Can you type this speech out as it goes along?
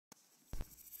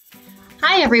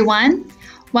Hi everyone!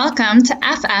 Welcome to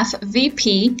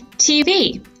FFVP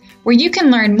TV, where you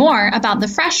can learn more about the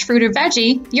fresh fruit or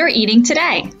veggie you're eating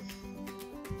today.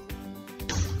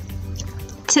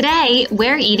 Today,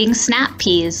 we're eating snap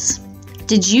peas.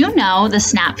 Did you know the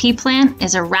snap pea plant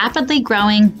is a rapidly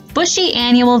growing, bushy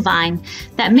annual vine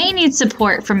that may need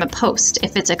support from a post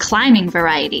if it's a climbing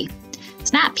variety?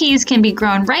 Snap peas can be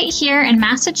grown right here in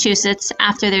Massachusetts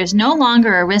after there's no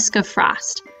longer a risk of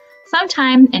frost,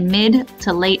 sometime in mid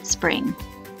to late spring.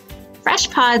 Fresh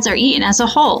pods are eaten as a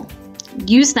whole.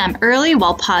 Use them early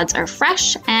while pods are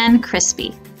fresh and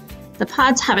crispy. The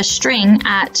pods have a string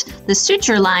at the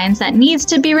suture lines that needs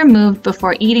to be removed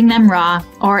before eating them raw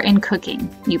or in cooking.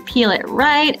 You peel it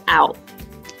right out.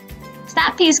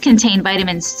 Snap peas contain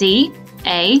vitamins C,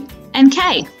 A, and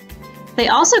K. They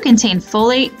also contain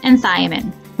folate and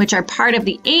thiamine, which are part of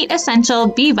the 8 essential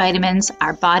B vitamins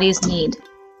our bodies need.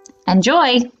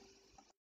 Enjoy!